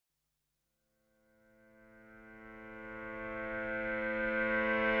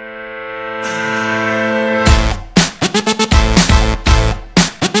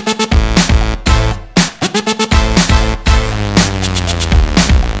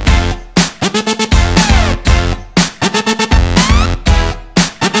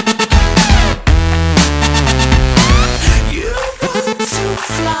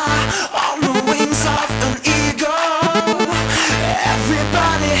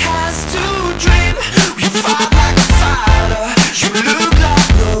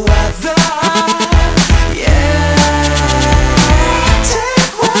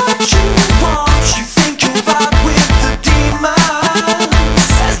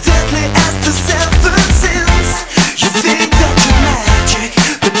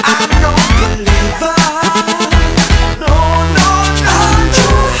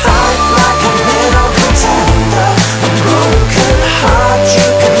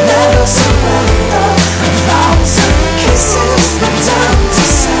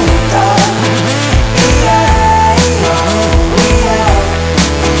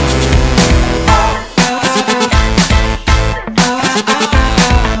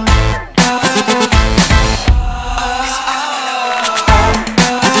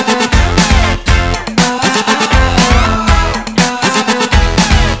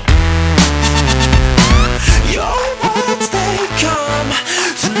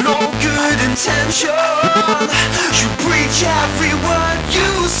to no good intention. You breach every word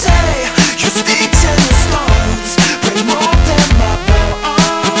you say. You stick to the stones, break more than my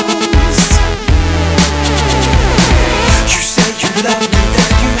bones. You say you love me,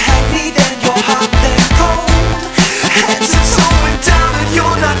 then you hate me, then you're hot, then cold. Heads are going down and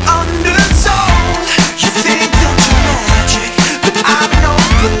you're not undertold. You think that you're magic, but I'm no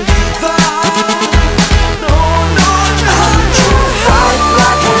believer. No, no, no. You fight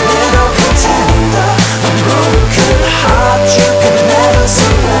like a little contender, a broken heart you can never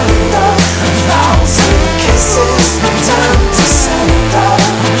surrender. 1,000 kisses return to sender.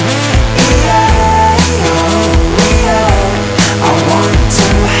 Yeah, yeah. I want to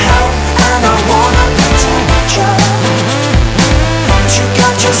help and I wanna protect you, but you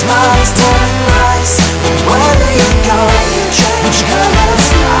got your smiles telling lies. And whether you go, you change colors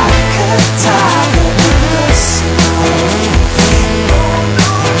like a tiger in the snow.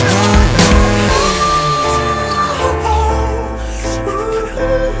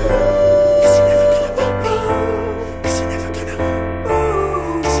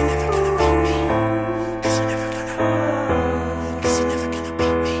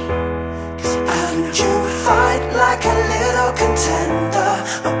 And you fight like a little contender,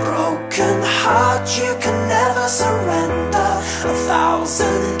 a broken heart you can never surrender.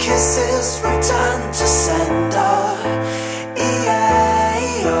 1,000 kisses return to sender.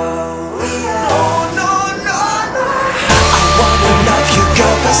 Oh, no, no, no. I wanna love you,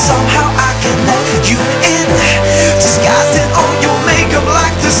 girl, but somehow I can let you in, disguised in all your makeup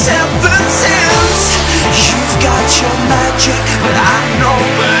like the seven sins. You've got your magic